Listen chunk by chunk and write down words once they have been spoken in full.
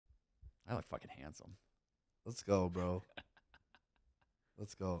I look fucking handsome. Let's go, bro.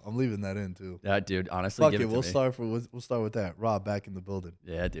 Let's go. I'm leaving that in too. Yeah, dude. Honestly, Fuck give it. it to We'll me. start with that. Rob back in the building.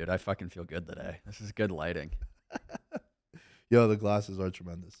 Yeah, dude. I fucking feel good today. This is good lighting. Yo, the glasses are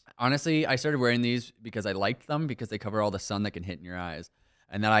tremendous. Honestly, I started wearing these because I liked them because they cover all the sun that can hit in your eyes.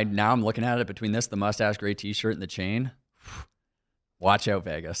 And then now I'm looking at it between this, the mustache gray T-shirt, and the chain. Watch out,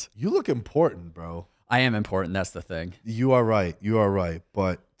 Vegas. You look important, bro. I am important. That's the thing. You are right. You are right.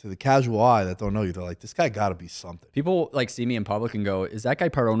 But to the casual eye that don't know you, they're like, this guy got to be something. People like see me in public and go, "Is that guy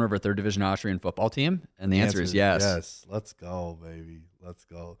part owner of a third division Austrian football team?" And the answer is yes. Yes. Let's go, baby. Let's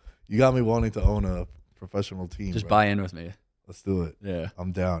go. You got me wanting to own a professional team. Just bro. buy in with me. Let's do it. Yeah.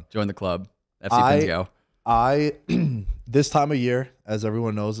 I'm down. Join the club. FC Pins go. I this time of year, as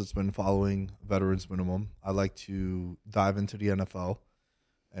everyone knows, it's been following Veterans Minimum. I like to dive into the NFL.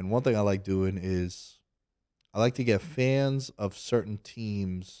 And one thing I like doing is I like to get fans of certain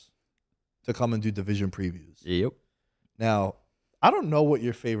teams to come and do division previews. Yep. Now, I don't know what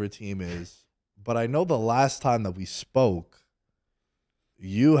your favorite team is, but I know the last time that we spoke,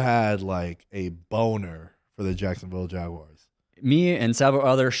 you had like a boner for the Jacksonville Jaguars. Me and several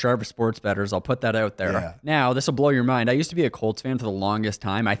other sharp sports bettors, I'll put that out there. Yeah. Now, this will blow your mind. I used to be a Colts fan for the longest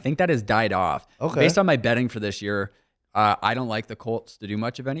time. I think that has died off. Okay. Based on my betting for this year, I don't like the Colts to do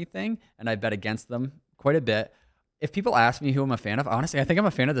much of anything, and I bet against them quite a bit. If people ask me who I'm a fan of, honestly, I think I'm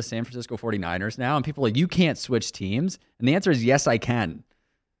a fan of the San Francisco 49ers now, and people are like, you can't switch teams. And the answer is yes, I can.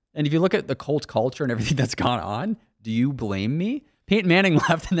 And if you look at the Colts culture and everything that's gone on, do you blame me? Peyton Manning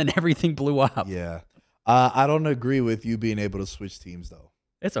left, and then everything blew up. Yeah. I don't agree with you being able to switch teams, though.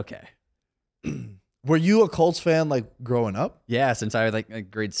 It's okay. Were you a Colts fan like growing up? Yeah, since I was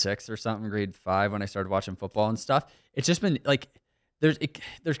like grade 6 or something, grade 5 when I started watching football and stuff. It's just been like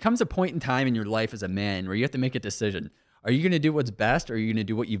there comes a point in time in your life as a man where you have to make a decision. Are you going to do what's best or are you going to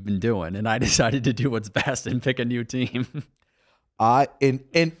do what you've been doing? And I decided to do what's best and pick a new team.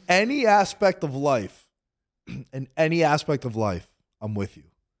 In any aspect of life, I'm with you.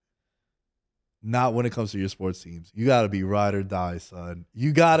 Not when it comes to your sports teams. You got to be ride or die, son.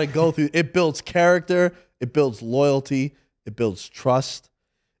 You got to go through. It builds character. It builds loyalty. It builds trust.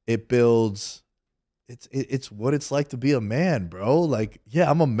 It builds. It's what it's like to be a man, bro. Like, yeah,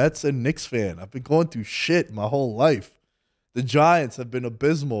 I'm a Mets and Knicks fan. I've been going through shit my whole life. The Giants have been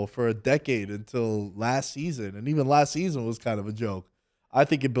abysmal for a decade until last season, and even last season was kind of a joke. I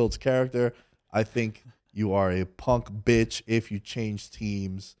think it builds character. I think you are a punk bitch if you change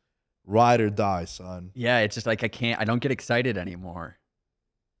teams. Ride or die, son. Yeah, it's just like I don't get excited anymore.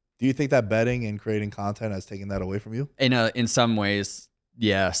 Do you think that betting and creating content has taken that away from you? In some ways,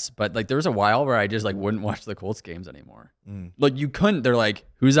 yes. But like there was a while where I just like wouldn't watch the Colts games anymore. Like you couldn't. They're like,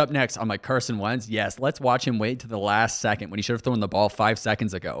 who's up next? I'm like, Carson Wentz. Yes, let's watch him wait to the last second when he should have thrown the ball 5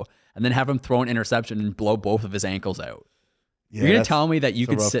 seconds ago, and then have him throw an interception and blow both of his ankles out. Yeah, you're gonna tell me that you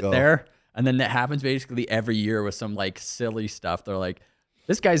could sit there, and then that happens basically every year with some like silly stuff. They're like,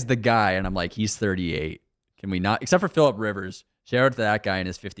 this guy's the guy, and I'm like, he's 38. Can we not? Except for Phillip Rivers. Shout out to that guy and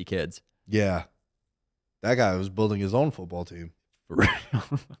his 50 kids. Yeah. That guy was building his own football team. For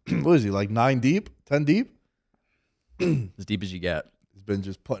real. What is he, like 9 deep? 10 deep? As deep as you get. He's been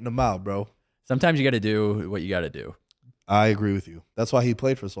just putting them out, bro. Sometimes you got to do what you got to do. I agree with you. That's why he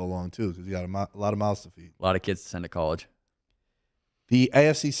played for so long, too, because he got a lot of mouths to feed. A lot of kids to send to college. The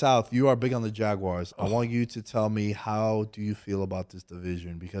AFC South, you are big on the Jaguars. I want you to tell me, how do you feel about this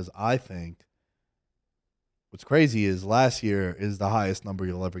division? Because I think what's crazy is last year is the highest number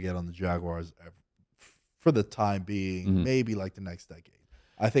you'll ever get on the Jaguars ever, for the time being, maybe like the next decade.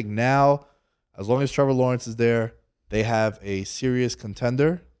 I think now, as long as Trevor Lawrence is there, they have a serious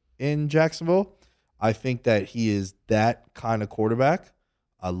contender in Jacksonville. I think that he is that kind of quarterback.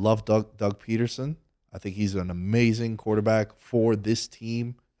 I love Doug Peterson. I think he's an amazing quarterback for this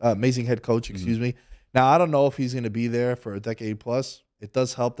team. Amazing head coach, excuse me. Now, I don't know if he's going to be there for a decade plus. It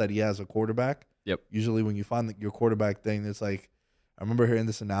does help that he has a quarterback. Yep. Usually when you find your quarterback thing, it's like, I remember hearing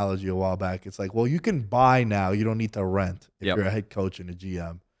this analogy a while back. It's like, well, you can buy now. You don't need to rent if you're a head coach and a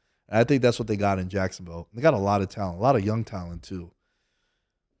GM. And I think that's what they got in Jacksonville. They got a lot of talent, a lot of young talent too.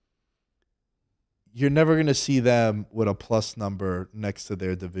 You're never going to see them with a plus number next to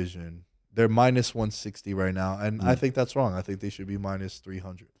their division. They're minus 160 right now, and I think that's wrong. I think they should be minus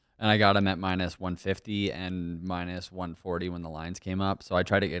 300. And I got them at minus 150 and minus 140 when the lines came up. So I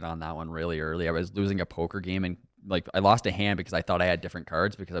tried to get on that one really early. I was losing a poker game, and like I lost a hand because I thought I had different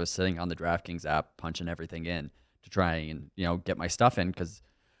cards because I was sitting on the DraftKings app punching everything in to try and get my stuff in. Because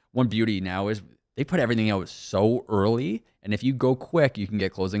one beauty now is they put everything out so early, and if you go quick, you can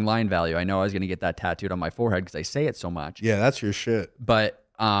get closing line value. I know I was going to get that tattooed on my forehead because I say it so much. Yeah, that's your shit. But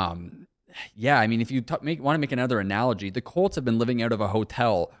Yeah, I mean, if you want to make another analogy, the Colts have been living out of a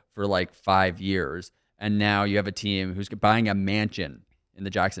hotel for like 5 years, and now you have a team who's buying a mansion in the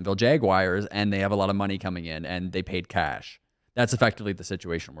Jacksonville Jaguars, and they have a lot of money coming in, and they paid cash. That's effectively the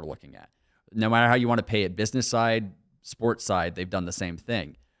situation we're looking at. No matter how you want to pay it, business side, sports side, they've done the same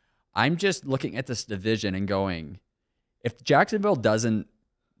thing. I'm just looking at this division and going, if Jacksonville doesn't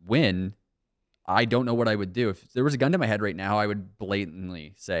win, I don't know what I would do. If there was a gun to my head right now, I would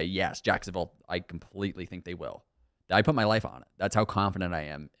blatantly say, yes, Jacksonville, I completely think they will. I put my life on it. That's how confident I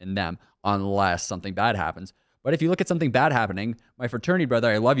am in them, unless something bad happens. But if you look at something bad happening, my fraternity brother,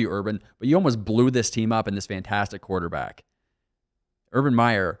 I love you, Urban, but you almost blew this team up in this fantastic quarterback. Urban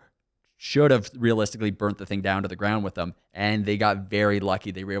Meyer should have realistically burnt the thing down to the ground with them, and they got very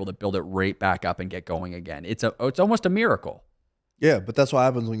lucky. They were able to build it right back up and get going again. It's almost a miracle. Yeah, but that's what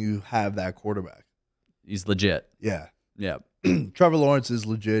happens when you have that quarterback. He's legit. Yeah. Yeah. Trevor Lawrence is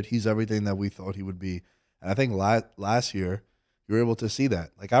legit. He's everything that we thought he would be. And I think last year you were able to see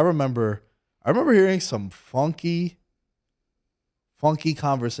that. Like I remember hearing some funky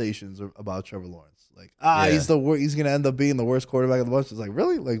conversations about Trevor Lawrence. Like, he's going to end up being the worst quarterback of the bunch. It's like,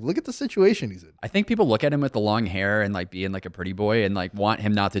 really? Like, look at the situation he's in. I think people look at him with the long hair and like being like a pretty boy and like want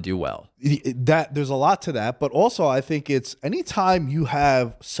him not to do well. There's a lot to that, but also I think it's anytime you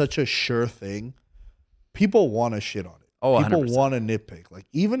have such a sure thing, people want to shit on it. Oh, people 100%. want to nitpick. Like,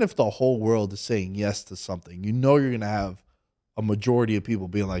 even if the whole world is saying yes to something, you know you're going to have a majority of people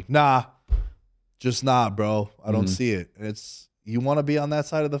being like, nah, just nah, bro. I don't see it. And you want to be on that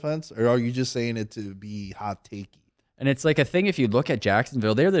side of the fence, or are you just saying it to be hot takey? And it's like a thing. If you look at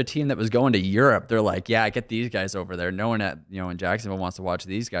Jacksonville, they're the team that was going to Europe. They're like, yeah, I get these guys over there. No one in Jacksonville wants to watch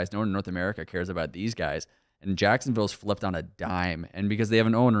these guys. No one in North America cares about these guys. And Jacksonville's flipped on a dime. And because they have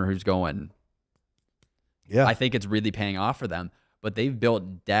an owner who's going, yeah, I think it's really paying off for them. But they've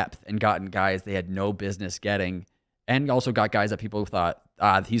built depth and gotten guys they had no business getting, and also got guys that people thought,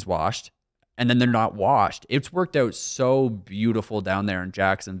 he's washed. And then they're not washed. It's worked out so beautiful down there in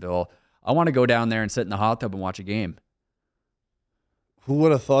Jacksonville. I want to go down there and sit in the hot tub and watch a game. Who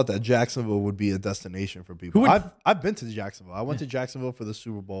would have thought that Jacksonville would be a destination for people? I've been to Jacksonville. I went to Jacksonville for the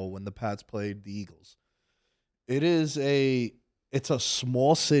Super Bowl when the Pats played the Eagles. It's a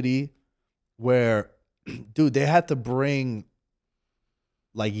small city where, dude, they had to bring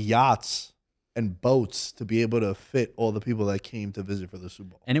like yachts and boats to be able to fit all the people that came to visit for the Super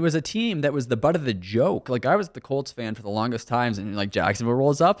Bowl. And it was a team that was the butt of the joke. Like, I was the Colts fan for the longest times, and like Jacksonville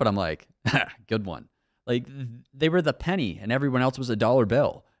rolls up, and I'm like, good one. Like, they were the penny, and everyone else was a dollar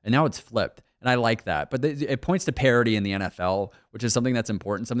bill. And now it's flipped, and I like that. But it points to parity in the NFL, which is something that's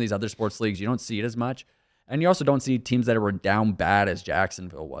important. Some of these other sports leagues, you don't see it as much. And you also don't see teams that were down bad as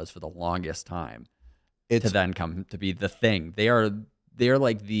Jacksonville was for the longest time to then come to be the thing. They are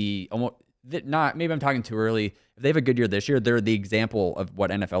like the almost... maybe I'm talking too early. If they have a good year this year, they're the example of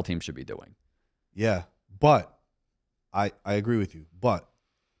what NFL teams should be doing. Yeah, but I agree with you. But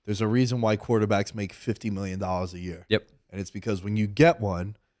there's a reason why quarterbacks make $50 million a year. Yep. And it's because when you get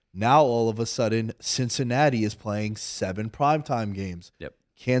one, now all of a sudden Cincinnati is playing 7 primetime games. Yep.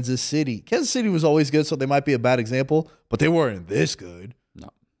 Kansas City was always good, so they might be a bad example, but they weren't this good. No.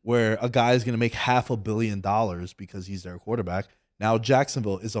 Where a guy is going to make $500 million because he's their quarterback. Now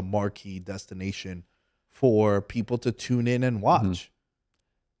Jacksonville is a marquee destination for people to tune in and watch. Mm-hmm.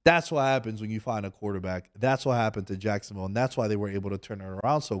 That's what happens when you find a quarterback. That's what happened to Jacksonville, and that's why they were able to turn it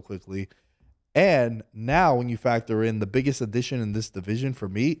around so quickly. And now when you factor in the biggest addition in this division for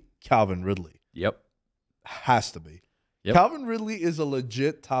me, Calvin Ridley. Yep. Has to be. Yep. Calvin Ridley is a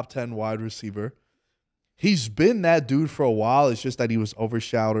legit top 10 wide receiver. He's been that dude for a while. It's just that he was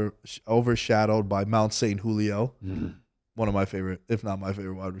overshadowed by Mount St. Julio. Mm-hmm. One of my favorite, if not my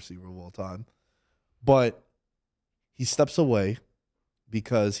favorite wide receiver of all time. But he steps away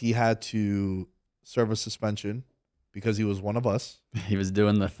because he had to serve a suspension because he was one of us. He was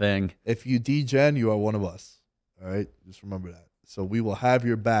doing the thing. If you degen, you are one of us. All right? Just remember that. So we will have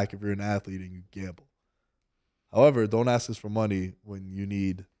your back if you're an athlete and you gamble. However, don't ask us for money when you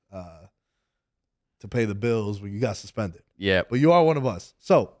need to pay the bills when you got suspended. Yeah. But you are one of us.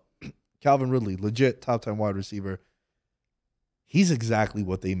 So Calvin Ridley, legit top 10 wide receiver. He's exactly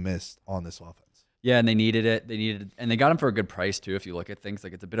what they missed on this offense. Yeah, and they needed it. And they got him for a good price too. If you look at things,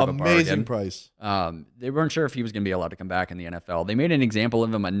 like it's a bit of a bargain. Amazing price. They weren't sure if he was going to be allowed to come back in the NFL. They made an example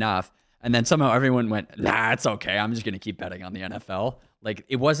of him enough, and then somehow everyone went, "Nah, it's okay. I'm just going to keep betting on the NFL." Like,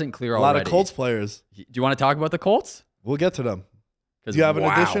 it wasn't clear already. A lot of Colts players. Do you want to talk about the Colts? We'll get to them. Do you have an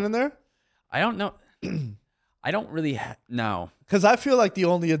addition in there? I don't know. I don't really no. Because I feel like the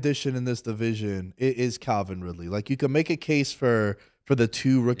only addition in this division is Calvin Ridley. Like, you can make a case for for the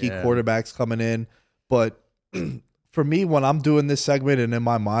 2 rookie Yeah. quarterbacks coming in. But for me, when I'm doing this segment and in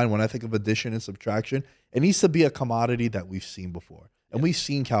my mind, when I think of addition and subtraction, it needs to be a commodity that we've seen before. And we've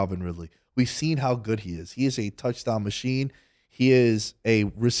seen Calvin Ridley. We've seen how good he is. He is a touchdown machine. He is a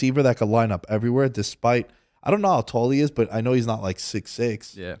receiver that could line up everywhere despite, I don't know how tall he is, but I know he's not like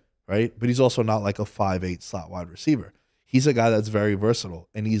 6'6". Yeah. Right? But he's also not like a 5'8" slot wide receiver. He's a guy that's very versatile,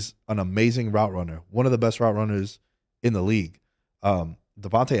 and he's an amazing route runner, one of the best route runners in the league.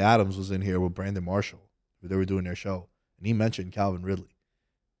 Devontae Adams was in here with Brandon Marshall. They were doing their show, and he mentioned Calvin Ridley.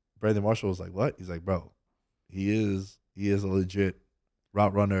 Brandon Marshall was like, what? He's like, bro, he is a legit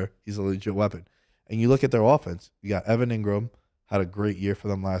route runner. He's a legit weapon. And you look at their offense. You got Evan Ingram, had a great year for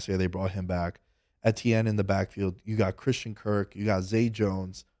them last year. They brought him back. Etienne in the backfield. You got Christian Kirk. You got Zay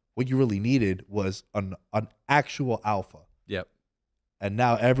Jones. What you really needed was an actual alpha. Yep. And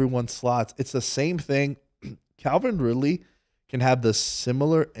now everyone slots. It's the same thing. Calvin Ridley can have the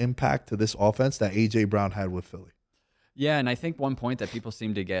similar impact to this offense that A.J. Brown had with Philly. Yeah, and I think one point that people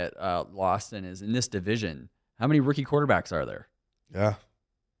seem to get lost in is in this division, how many rookie quarterbacks are there? Yeah.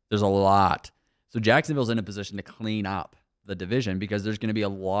 There's a lot. So Jacksonville's in a position to clean up the division because there's going to be a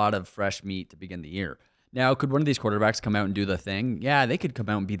lot of fresh meat to begin the year. Now, could one of these quarterbacks come out and do the thing? Yeah, they could come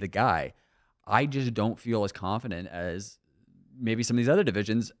out and be the guy. I just don't feel as confident as maybe some of these other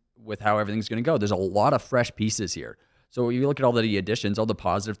divisions with how everything's going to go. There's a lot of fresh pieces here. So if you look at all the additions, all the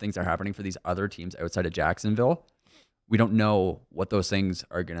positive things that are happening for these other teams outside of Jacksonville, we don't know what those things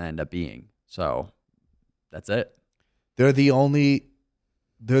are going to end up being. So that's it. They're the only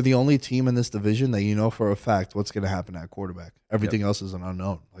team in this division that you know for a fact what's going to happen at quarterback. Everything else is an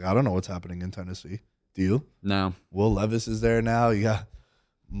unknown. Like, I don't know what's happening in Tennessee. Do you? No. Will Levis is there now. You got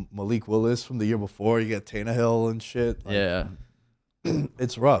Malik Willis from the year before. You got Tannehill and shit. Like, Yeah.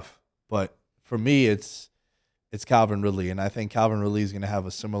 It's rough. But for me, it's Calvin Ridley. And I think Calvin Ridley is going to have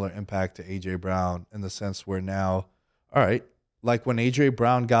a similar impact to A.J. Brown in the sense where now, all right, like when A.J.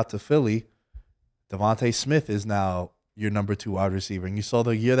 Brown got to Philly, Devontae Smith is now your number 2 wide receiver. And you saw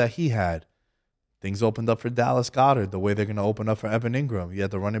the year that he had. Things opened up for Dallas Goedert the way they're going to open up for Evan Ingram. You had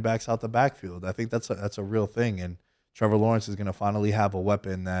the running backs out the backfield. I think that's a real thing. And Trevor Lawrence is going to finally have a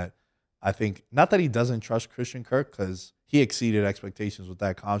weapon that I think, not that he doesn't trust Christian Kirk, because he exceeded expectations with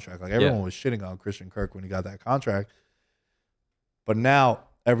that contract. Like, everyone was shitting on Christian Kirk when he got that contract. But now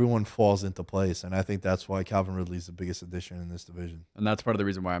everyone falls into place. And I think that's why Calvin Ridley is the biggest addition in this division. And that's part of the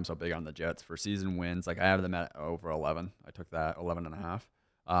reason why I'm so big on the Jets for season wins. Like, I have them at over 11. I took that 11.5.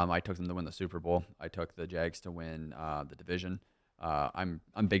 I took them to win the Super Bowl. I took the Jags to win the division. I'm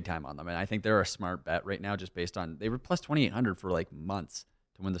big time on them, and I think they're a smart bet right now, just based on they were plus 2,800 for like months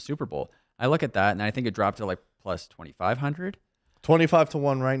to win the Super Bowl. I look at that, and I think it dropped to like plus 2,500.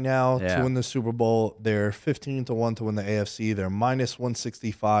 25-1 right now Yeah. to win the Super Bowl. They're 15-1 to win the AFC. They're minus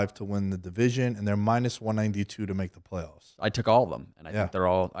 165 to win the division, and they're minus 192 to make the playoffs. I took all of them, and I think they're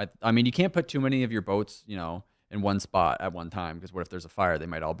all. I mean, you can't put too many of your boats, in one spot at one time, because what if there's a fire? They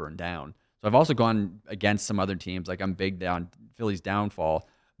might all burn down. So I've also gone against some other teams. Like, I'm big down Philly's downfall,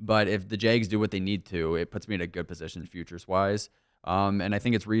 but if the Jags do what they need to, it puts me in a good position futures wise. And I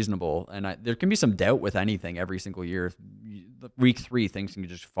think it's reasonable. And there can be some doubt with anything every single year. Week 3, things can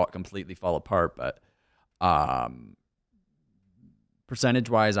just completely fall apart. But percentage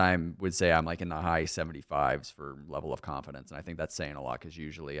wise, I would say I'm like in the high 75s for level of confidence. And I think that's saying a lot, because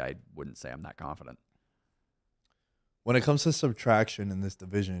usually I wouldn't say I'm that confident. When it comes to subtraction in this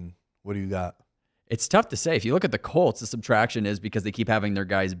division, what do you got? It's tough to say. If you look at the Colts, the subtraction is because they keep having their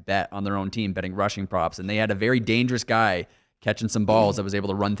guys bet on their own team, betting rushing props. And they had a very dangerous guy catching some balls that was able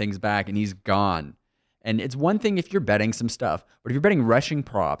to run things back, and he's gone. And it's one thing if you're betting some stuff, but if you're betting rushing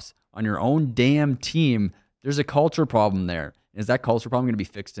props on your own damn team, there's a culture problem there. Is that culture problem going to be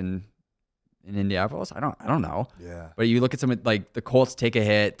fixed in Indianapolis? I don't know. Yeah. But you look at some, like the Colts take a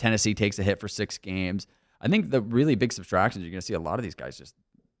hit, Tennessee takes a hit for 6 games. I think the really big subtractions, you're going to see a lot of these guys just,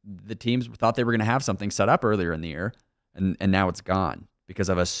 the teams thought they were going to have something set up earlier in the year, and now it's gone because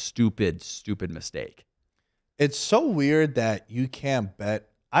of a stupid mistake. It's so weird that you can't bet.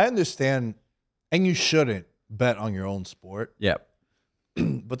 I understand, and you shouldn't bet on your own sport. Yep.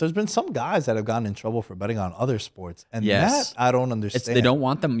 But there's been some guys that have gotten in trouble for betting on other sports, and Yes. that I don't understand. They don't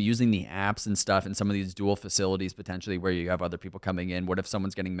want them using the apps and stuff in some of these dual facilities potentially where you have other people coming in. What if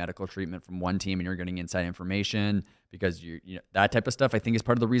someone's getting medical treatment from one team and you're getting inside information? Because that type of stuff, I think, is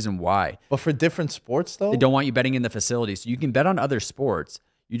part of the reason why. But for different sports, though? They don't want you betting in the facility. So you can bet on other sports.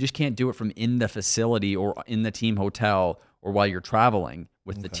 You just can't do it from in the facility or in the team hotel or while you're traveling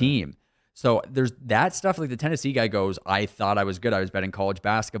with the team. So there's that stuff. Like the Tennessee guy goes, I thought I was good. I was betting college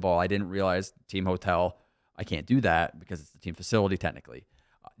basketball. I didn't realize team hotel. I can't do that because it's the team facility technically.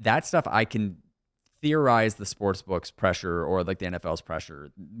 That stuff I can theorize the sports books pressure or like the NFL's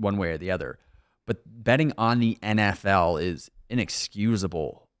pressure one way or the other. But betting on the NFL is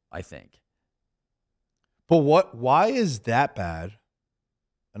inexcusable, I think. But why is that bad?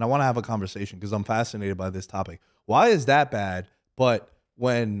 And I want to have a conversation because I'm fascinated by this topic. Why is that bad? But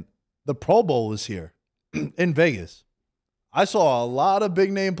when the Pro Bowl was here in Vegas, I saw a lot of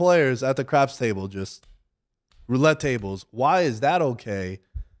big name players at the craps table, just roulette tables. Why is that okay?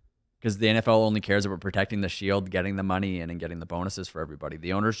 Because the NFL only cares about protecting the shield, getting the money in, and getting the bonuses for everybody.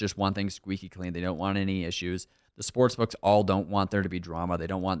 The owners just want things squeaky clean. They don't want any issues. The sports books all don't want there to be drama. They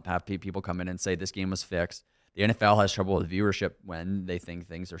don't want to have people come in and say this game was fixed. The NFL has trouble with viewership when they think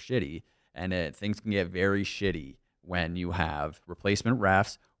things are shitty, and things can get very shitty when you have replacement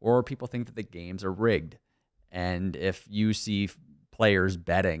refs or people think that the games are rigged. And if you see players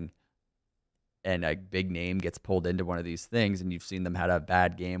betting and a big name gets pulled into one of these things and you've seen them had a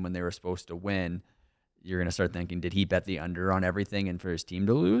bad game when they were supposed to win, you're going to start thinking, did he bet the under on everything and for his team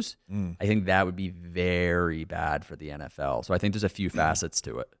to lose? I think that would be very bad for the NFL. So I think there's a few facets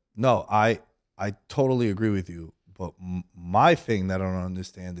to it. No, I totally agree with you. But my thing that I don't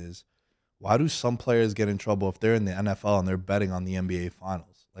understand is why do some players get in trouble if they're in the NFL and they're betting on the NBA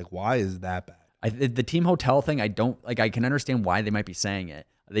Finals? Like, why is that bad? The team hotel thing, I don't like. I can understand why they might be saying it.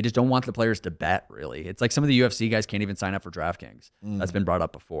 They just don't want the players to bet, really. It's like some of the UFC guys can't even sign up for DraftKings. That's been brought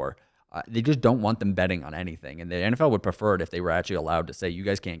up before. They just don't want them betting on anything. And the NFL would prefer it if they were actually allowed to say, you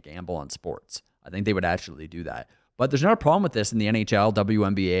guys can't gamble on sports. I think they would actually do that. But there's not a problem with this in the NHL,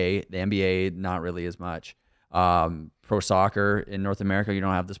 WNBA, the NBA, not really as much. Pro soccer in North America, you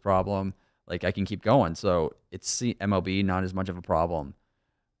don't have this problem. Like, I can keep going. So it's MLB, not as much of a problem.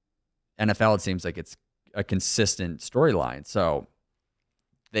 NFL, it seems like it's a consistent storyline. So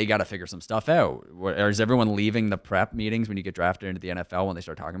they got to figure some stuff out. Or is everyone leaving the prep meetings when you get drafted into the NFL when they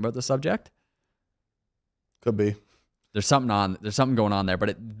start talking about the subject? Could be. There's something going on there,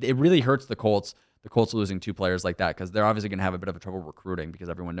 but it really hurts the Colts. The Colts losing two players like that because they're obviously going to have a bit of trouble recruiting because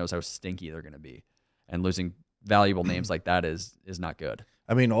everyone knows how stinky they're going to be, and losing valuable names like that is not good.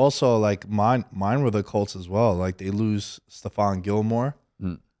 I mean, also like mine were the Colts as well. Like they lose Stephon Gilmore,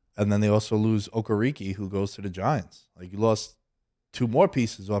 and then they also lose Okereke, who goes to the Giants. Like you lost two more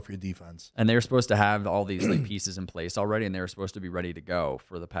pieces off your defense. And they were supposed to have all these like pieces in place already, and they were supposed to be ready to go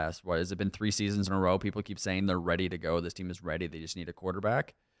for the past, what has it been, 3 seasons in a row? People keep saying they're ready to go. This team is ready. They just need a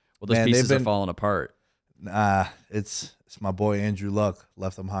quarterback. Well, those pieces are falling apart. Nah, it's my boy Andrew Luck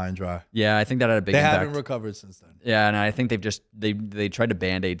left them high and dry. Yeah, I think that had a big impact. They haven't recovered since then. Yeah, and I think they've just they tried to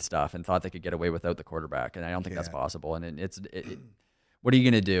band-aid stuff and thought they could get away without the quarterback, and I don't think that's possible. And what are you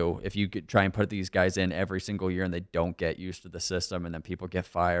going to do if you could try and put these guys in every single year and they don't get used to the system, and then people get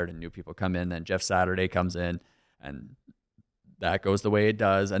fired and new people come in, then Jeff Saturday comes in and that goes the way it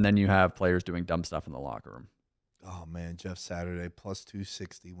does, and then you have players doing dumb stuff in the locker room. Oh, man, Jeff Saturday, plus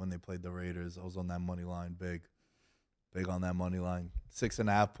 260 when they played the Raiders. I was on that money line big on that money line.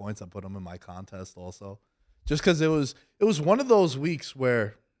 6.5 points, I put them in my contest also. Just because it was one of those weeks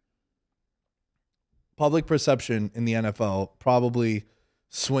where public perception in the NFL probably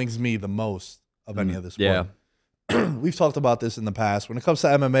swings me the most of any other sport. Yeah. We've talked about this in the past. When it comes to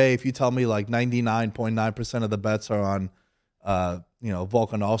MMA, if you tell me like 99.9% of the bets are on,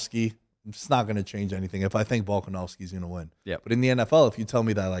 Volkanovski, it's not going to change anything if I think Volkanovski's going to win. Yeah. But in the NFL, if you tell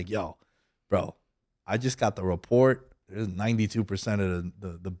me that, like, yo, bro, I just got the report. There's 92%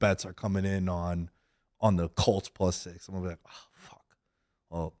 of the bets are coming in on the Colts plus 6. I'm gonna be like, oh fuck.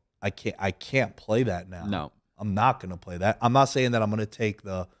 Well, I can't play that now. No, I'm not gonna play that. I'm not saying that I'm gonna take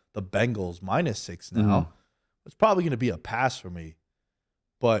the Bengals minus 6 now. It's probably gonna be a pass for me.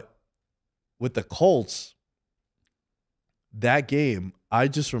 But with the Colts, that game, I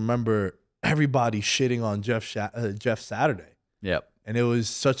just remember everybody shitting on Jeff Saturday. Yep. And it was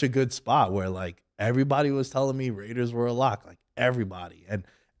such a good spot where like everybody was telling me Raiders were a lock, like everybody. And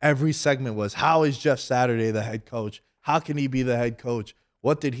every segment was, how is Jeff Saturday the head coach? How can he be the head coach?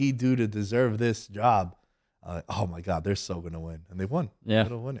 What did he do to deserve this job? Oh my God, they're so going to win. And they won. Yeah.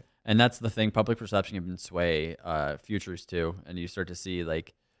 They'll win it. And that's the thing. Public perception can sway futures too. And you start to see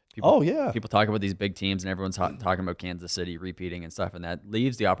like people talk about these big teams and everyone's talking about Kansas City repeating and stuff. And that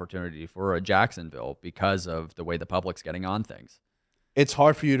leaves the opportunity for a Jacksonville because of the way the public's getting on things. It's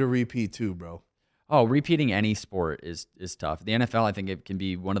hard for you to repeat too, bro. Oh, repeating any sport is tough. The NFL, I think it can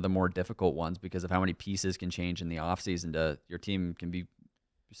be one of the more difficult ones because of how many pieces can change in the offseason. Your team can be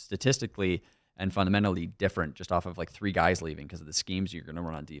statistically and fundamentally different just off of like 3 guys leaving because of the schemes you're going to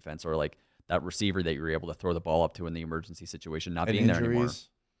run on defense, or like that receiver that you were able to throw the ball up to in the emergency situation not being there anymore.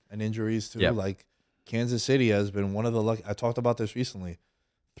 And injuries too. Yep. Like Kansas City has been one of the I talked about this recently.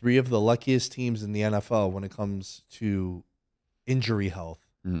 3 of the luckiest teams in the NFL when it comes to injury health.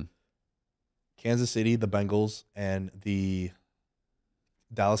 Mhm. Kansas City, the Bengals, and the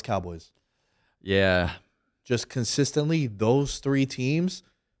Dallas Cowboys. Yeah. Just consistently, those 3 teams,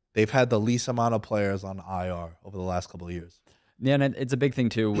 they've had the least amount of players on IR over the last couple of years. Yeah, and it's a big thing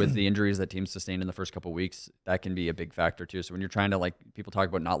too with the injuries that teams sustained in the first couple of weeks. That can be a big factor too. So when you're trying to, like, people talk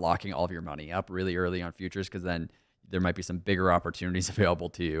about not locking all of your money up really early on futures, because then there might be some bigger opportunities available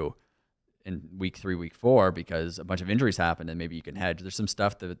to you in week 3, week 4, because a bunch of injuries happen and maybe you can hedge. There's some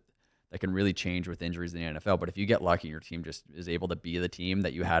stuff that can really change with injuries in the NFL. But if you get lucky, your team just is able to be the team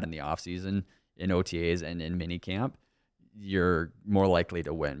that you had in the offseason, in OTAs and in minicamp, you're more likely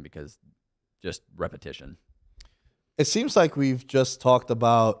to win because just repetition. It seems like we've just talked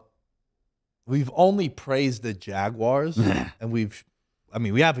about, we've only praised the Jaguars, and we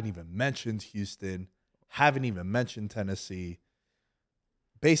haven't even mentioned Houston, haven't even mentioned Tennessee.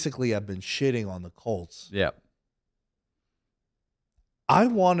 Basically, I've been shitting on the Colts. Yeah. I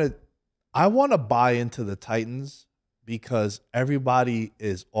want to buy into the Titans because everybody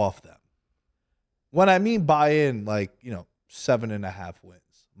is off them. When I mean buy in, 7.5 wins.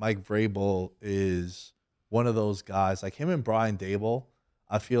 Mike Vrabel is one of those guys, like him and Brian Dable,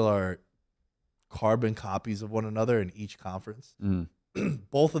 I feel are carbon copies of one another in each conference.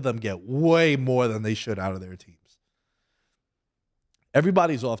 Both of them get way more than they should out of their teams.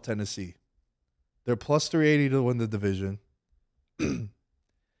 Everybody's off Tennessee. They're plus 380 to win the division. They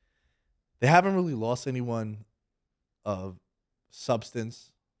haven't really lost anyone of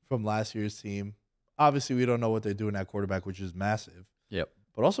substance from last year's team. Obviously, we don't know what they're doing at quarterback, which is massive. Yep.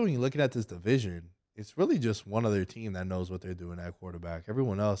 But also, when you're looking at this division, it's really just one other team that knows what they're doing at quarterback.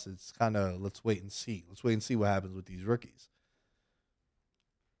 Everyone else, it's kind of, let's wait and see. Let's wait and see what happens with these rookies.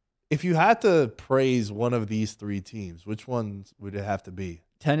 If you had to praise one of these 3 teams, which ones would it have to be?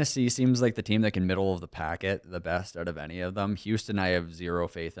 Tennessee seems like the team that can middle of the packet the best out of any of them. Houston, I have zero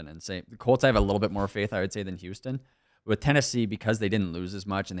faith in. And the Colts, I have a little bit more faith, I would say, than Houston. With Tennessee, because they didn't lose as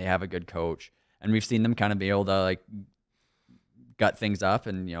much and they have a good coach, and we've seen them kind of be able to, like, gut things up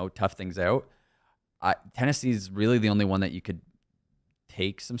and, tough things out. Tennessee's really the only one that you could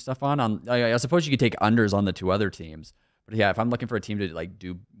take some stuff on. I suppose you could take unders on the 2 other teams. But yeah, if I'm looking for a team to, like,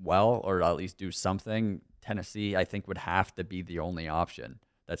 do well or at least do something, Tennessee, I think, would have to be the only option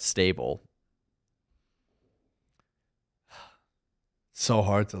that's stable. So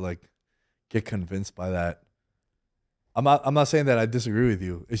hard to, like, get convinced by that. I'm not saying that I disagree with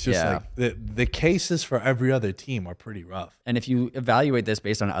you. It's just like the cases for every other team are pretty rough. And if you evaluate this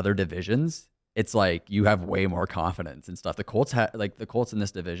based on other divisions, it's like you have way more confidence and stuff. The Colts the Colts in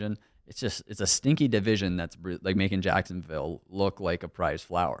this division, it's a stinky division that's like making Jacksonville look like a prize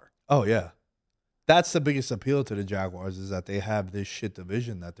flower. Oh yeah. That's the biggest appeal to the Jaguars, is that they have this shit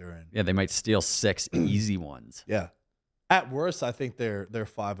division that they're in. Yeah, they might steal 6 easy ones. Yeah. At worst, I think they're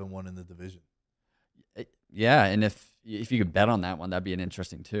 5-1 in the division. Yeah, and if you could bet on that one, that'd be an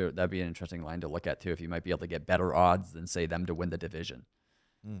interesting line to look at too. If you might be able to get better odds than, say, them to win the division.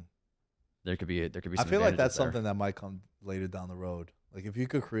 There could be some I feel like that's there. something that might come later down the road. Like, if you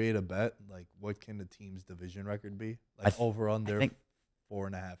could create a bet, like, what can the team's division record be? Like, over under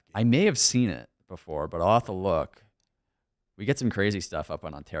 4.5 games. I may have seen it before, but I'll have to look. We get some crazy stuff up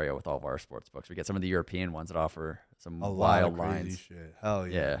on Ontario with all of our sports books. We get some of the European ones that offer some wild lines. Shit. Hell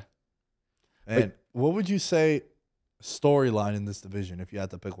yeah. Yeah. And what would you say storyline in this division if you had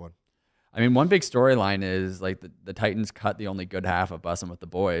to pick one? I mean, one big storyline is, like, the Titans cut the only good half of bussing with the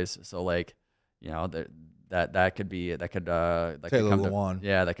boys. So, like, that could come Lewan.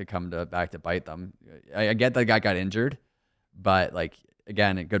 that could come back to bite them. I get that guy got injured, but, like,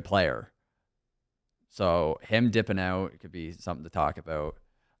 again, a good player. So him dipping out could be something to talk about.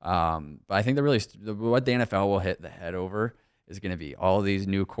 But I think what the NFL will hit the head over is going to be all these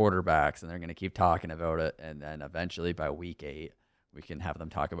new quarterbacks, and they're going to keep talking about it. And then eventually by week 8, we can have them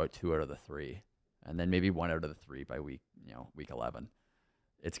talk about 2 out of the 3, and then maybe 1 out of the 3 by week 11.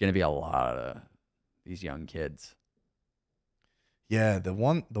 It's going to be a lot of these young kids. Yeah, the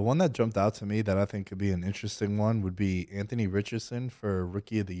one that jumped out to me that I think could be an interesting one would be Anthony Richardson for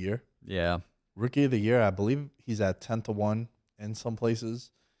Rookie of the Year. Yeah. Rookie of the Year, I believe he's at 10-1 in some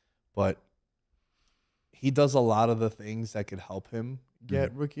places, but he does a lot of the things that could help him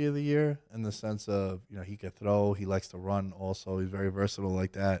get Rookie of the Year, in the sense of, he could throw, he likes to run also, he's very versatile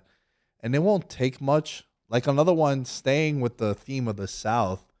like that. And it won't take much. Like, another one, staying with the theme of the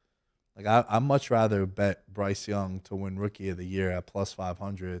South, like, I'd much rather bet Bryce Young to win Rookie of the Year at plus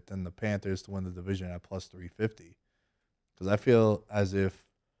 500 than the Panthers to win the division at plus 350. Because I feel as if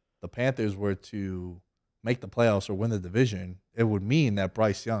the Panthers were to make the playoffs or win the division, it would mean that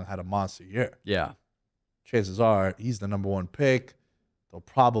Bryce Young had a monster year. Yeah. Chances are he's the #1 pick. They'll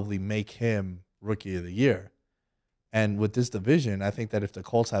probably make him Rookie of the Year. And with this division, I think that if the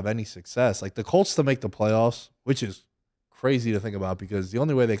Colts have any success, like the Colts to make the playoffs, which is crazy to think about because the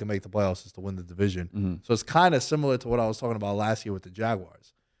only way they can make the playoffs is to win the division. Mm-hmm. So it's kind of similar to what I was talking about last year with the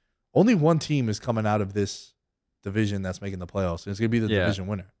Jaguars. Only one team is coming out of this division that's making the playoffs, and it's going to be the division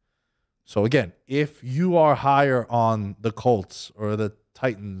winner. So again, if you are higher on the Colts or the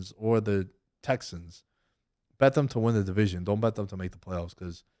Titans or the Texans, bet them to win the division. Don't bet them to make the playoffs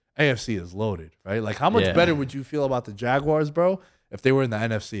because AFC is loaded, right? Like, how much better would you feel about the Jaguars, bro, if they were in the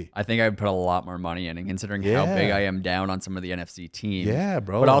NFC? I think I would put a lot more money in, and considering how big I am down on some of the NFC teams. Yeah,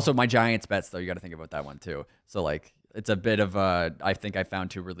 bro. But also my Giants bets, though, you got to think about that one too. So like, it's a bit of a. I think I found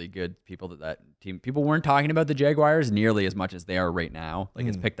two really good people that team. People weren't talking about the Jaguars nearly as much as they are right now. Like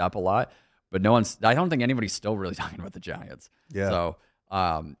it's picked up a lot, but no one's. I don't think anybody's still really talking about the Giants. Yeah. So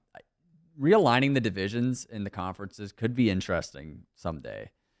realigning the divisions in the conferences could be interesting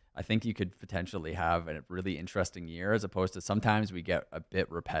someday. I think you could potentially have a really interesting year as opposed to sometimes we get a bit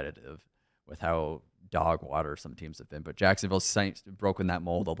repetitive with how dog water some teams have been. But Jacksonville Saints broken that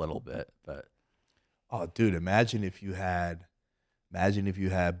mold a little bit. But oh, dude, imagine if you had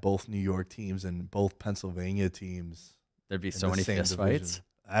both New York teams and both Pennsylvania teams. There'd be so many fist fights.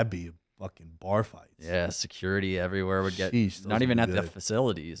 That'd be fucking bar fights. Yeah, security everywhere would get. Sheesh, not even at the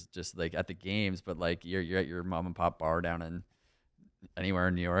facilities, just like at the games, but like you're at your mom and pop bar down in anywhere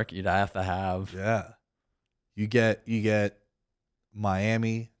in New York, you'd have to have. Yeah, you get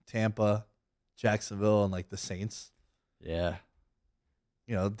Miami, Tampa, Jacksonville, and like the Saints. Yeah,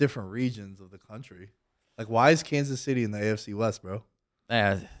 you know, different regions of the country. Like, why is Kansas City in the AFC West, bro?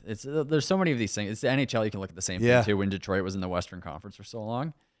 Yeah, there's so many of these things. It's the NHL. You can look at the same thing too. When Detroit was in the Western Conference for so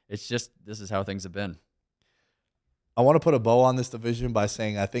long, it's just this is how things have been. I want to put a bow on this division by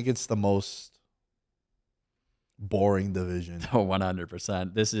saying I think it's the most boring division. Oh,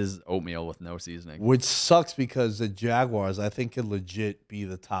 100%. This is oatmeal with no seasoning. Which sucks because the Jaguars, I think, could legit be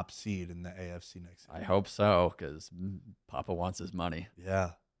the top seed in the AFC next year. I hope so because Papa wants his money.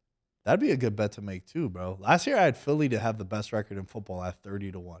 Yeah. That'd be a good bet to make too, bro. Last year I had Philly to have the best record in football at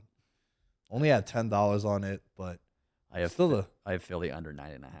 30-1. Only had $10 on it, but I have Philly under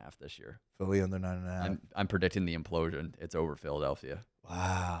 9.5 this year. Philly under 9.5. I'm predicting the implosion. It's over Philadelphia.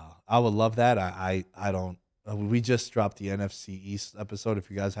 Wow. I would love that. I don't. We just dropped the NFC East episode. If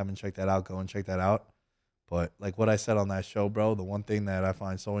you guys haven't checked that out, go and check that out. But like what I said on that show, bro, the one thing that I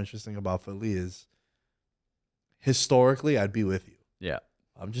find so interesting about Philly is historically I'd be with you. Yeah.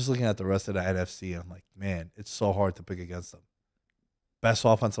 I'm just looking at the rest of the NFC, and I'm like, man, it's so hard to pick against them. Best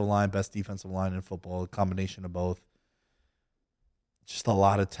offensive line, best defensive line in football, a combination of both. Just a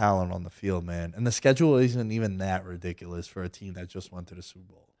lot of talent on the field, man. And the schedule isn't even that ridiculous for a team that just went to the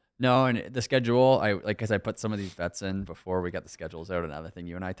Super Bowl. No, and the schedule, because I put some of these bets in before we got the schedules out, another thing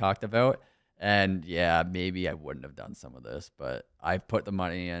you and I talked about. And yeah, maybe I wouldn't have done some of this, but I put the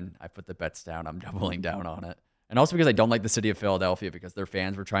money in, I put the bets down, I'm doubling down on it. And also because I don't like the city of Philadelphia because their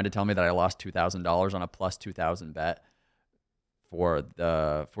fans were trying to tell me that I lost $2,000 on a plus 2,000 bet for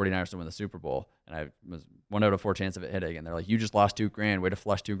the 49ers to win the Super Bowl. And I was 1 out of 4 chance of it hitting. And they're like, you just lost $2,000, way to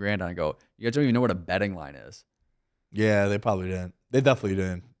flush $2,000. And I go, you guys don't even know what a betting line is. Yeah, they probably didn't. They definitely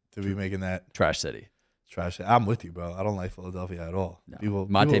didn't to be making that. Trash city. Trash. I'm with you, bro. I don't like Philadelphia at all. No.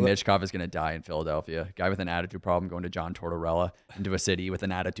 Monte Mitchkov is going to die in Philadelphia. Guy with an attitude problem going to John Tortorella into a city with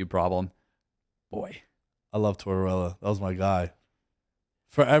an attitude problem. Boy. I love Tortorella. That was my guy.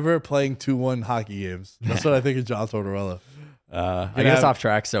 Forever playing 2-1 hockey games. That's what I think of John Tortorella. I guess off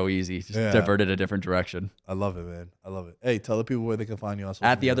track so easy. Just diverted a different direction. I love it, man. I love it. Hey, tell the people where they can find you on social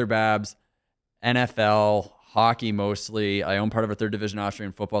At the media. Other Babs, NFL, hockey mostly. I own part of a 3rd Division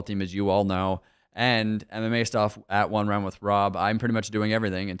Austrian football team, as you all know. And MMA stuff at One Round with Rob. I'm pretty much doing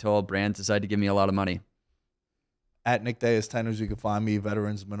everything until brands decide to give me a lot of money. At Nick Day is Tenors. You can find me,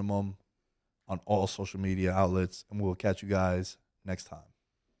 Veterans Minimum, on all social media outlets. And we'll catch you guys next time.